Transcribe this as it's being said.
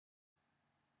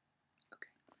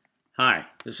Hi,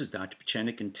 this is Dr.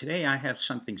 Pachenik, and today I have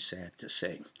something sad to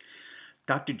say.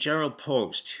 Dr. Jerrold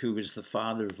Post, who is the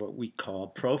father of what we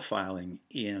call profiling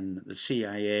in the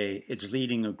CIA, is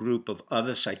leading a group of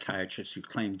other psychiatrists who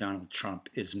claim Donald Trump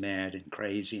is mad and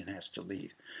crazy and has to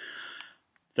leave.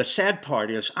 The sad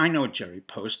part is I know Jerry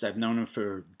Post. I've known him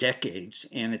for decades,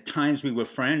 and at times we were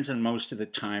friends, and most of the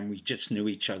time we just knew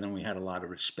each other and we had a lot of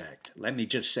respect. Let me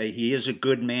just say he is a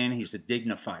good man. He's a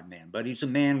dignified man, but he's a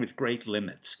man with great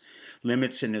limits.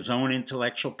 Limits in his own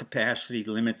intellectual capacity,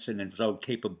 limits in his own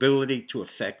capability to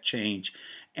affect change.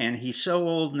 And he's so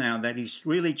old now that he's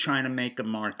really trying to make a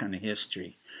mark on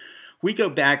history. We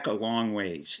go back a long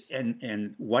ways,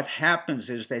 and what happens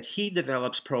is that he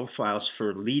develops profiles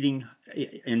for leading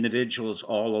individuals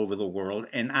all over the world,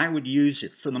 and I would use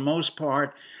it. For the most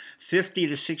part, 50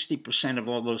 to 60% of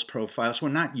all those profiles were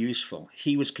not useful.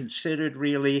 He was considered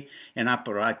really an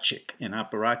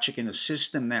apparatchik in a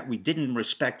system that we didn't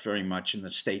respect very much in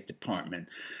the State Department.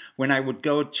 When I would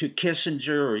go to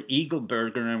Kissinger or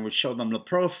Eagleberger and would show them the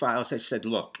profiles, I said,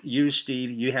 look, you,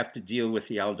 Steve, you have to deal with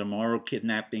the Aldomoro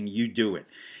kidnapping. You do it.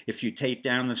 If you take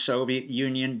down the Soviet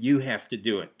Union, you have to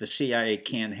do it. The CIA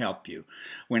can't help you.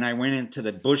 When I went into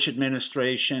the Bush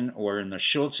administration or in the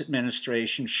Schultz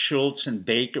administration, Schultz and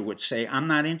Baker would say, I'm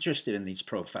not interested in these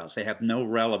profiles. They have no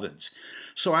relevance.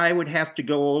 So I would have to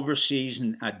go overseas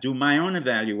and do my own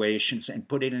evaluations and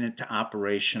put it into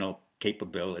operational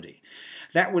capability.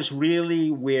 That was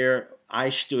really where I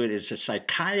stood as a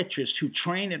psychiatrist who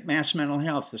trained at Mass Mental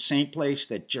Health, the same place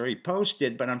that Jerry Post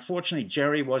did, but unfortunately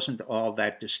Jerry wasn't all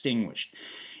that distinguished.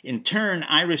 In turn,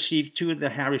 I received 2 of the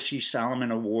Harry C.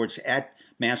 Solomon Awards at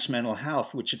Mass Mental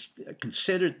Health, which is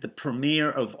considered the premier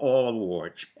of all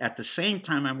awards. At the same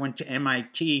time, I went to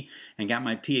MIT and got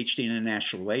my PhD in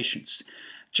International Relations.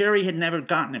 Jerry had never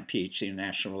gotten a PhD in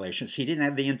International Relations. He didn't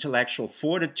have the intellectual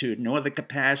fortitude nor the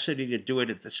capacity to do it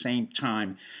at the same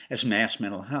time as Mass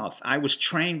Mental Health. I was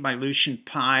trained by Lucian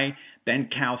Pye, Ben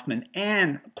Kaufman,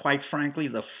 and, quite frankly,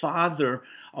 the father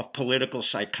of political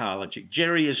psychology.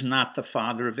 Jerry is not the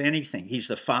father of anything. He's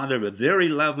the father of very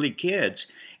lovely kids,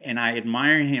 and I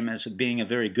admire him as being a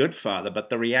very good father,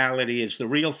 but the reality is the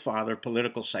real father of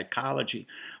political psychology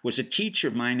was a teacher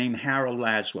of mine named Harold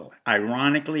Laswell.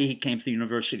 Ironically, he came to the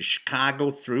University of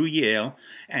Chicago through Yale,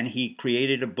 and he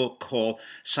created a book called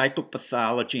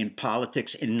Psychopathology and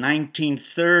Politics in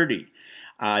 1930.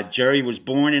 Jerry was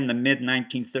born in the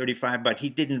mid-1935, but he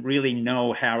didn't really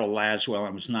know Harold Laswell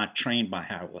and was not trained by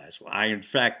Harold Laswell. I, in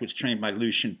fact, was trained by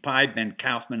Lucian Pye, Ben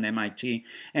Kaufman, MIT,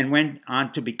 and went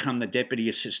on to become the Deputy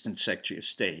Assistant Secretary of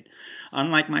State.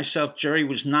 Unlike myself, Jerry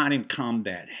was not in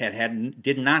combat,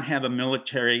 did not have a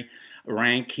military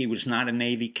rank. He was not a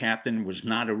Navy captain, was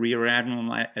not a Rear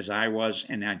Admiral as I was,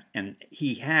 and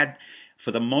he had, for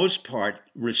the most part,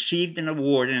 received an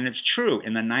award, and it's true,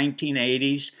 in the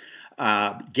 1980s,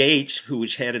 Gates, who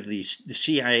was head of the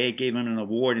CIA, gave him an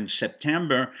award in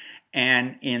September,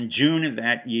 and in June of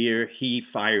that year, he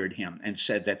fired him and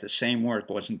said that the same work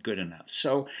wasn't good enough.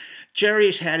 So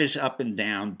Jerry's had his up and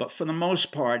down, but for the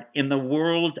most part, in the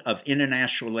world of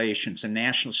international relations and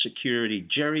national security,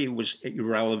 Jerry was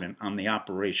irrelevant on the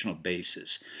operational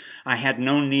basis. I had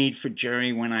no need for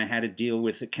Jerry when I had to deal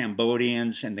with the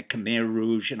Cambodians and the Khmer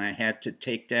Rouge, and I had to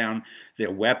take down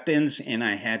their weapons, and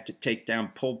I had to take down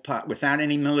Pol Pot without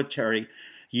any military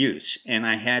use. And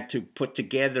I had to put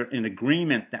together an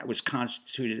agreement that was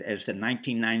constituted as the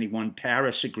 1991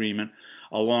 Paris Agreement,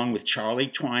 along with Charlie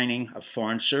Twining, a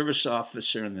Foreign Service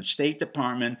officer in the State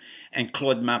Department, and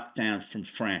Claude Martin from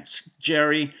France.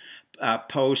 Jerry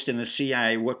Post and the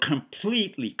CIA were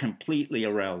completely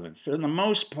irrelevant. For the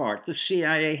most part, the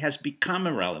CIA has become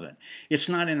irrelevant. It's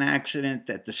not an accident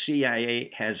that the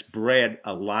CIA has bred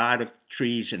a lot of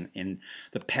treason in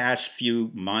the past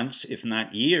few months, if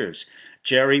not years.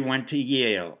 Jerry went to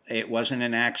Yale. It wasn't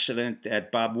an accident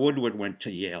that Bob Woodward went to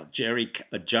Yale.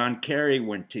 John Kerry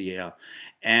went to Yale.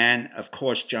 And, of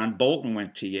course, John Bolton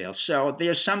went to Yale. So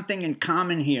there's something in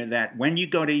common here that when you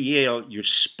go to Yale, you're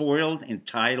spoiled,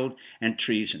 entitled, and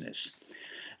treasonous.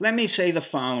 Let me say the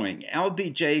following.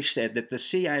 LBJ said that the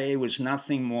CIA was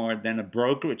nothing more than a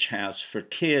brokerage house for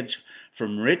kids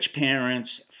from rich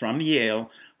parents from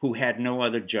Yale who had no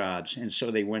other jobs, and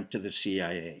so they went to the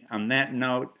CIA. On that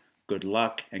note, good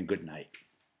luck and good night.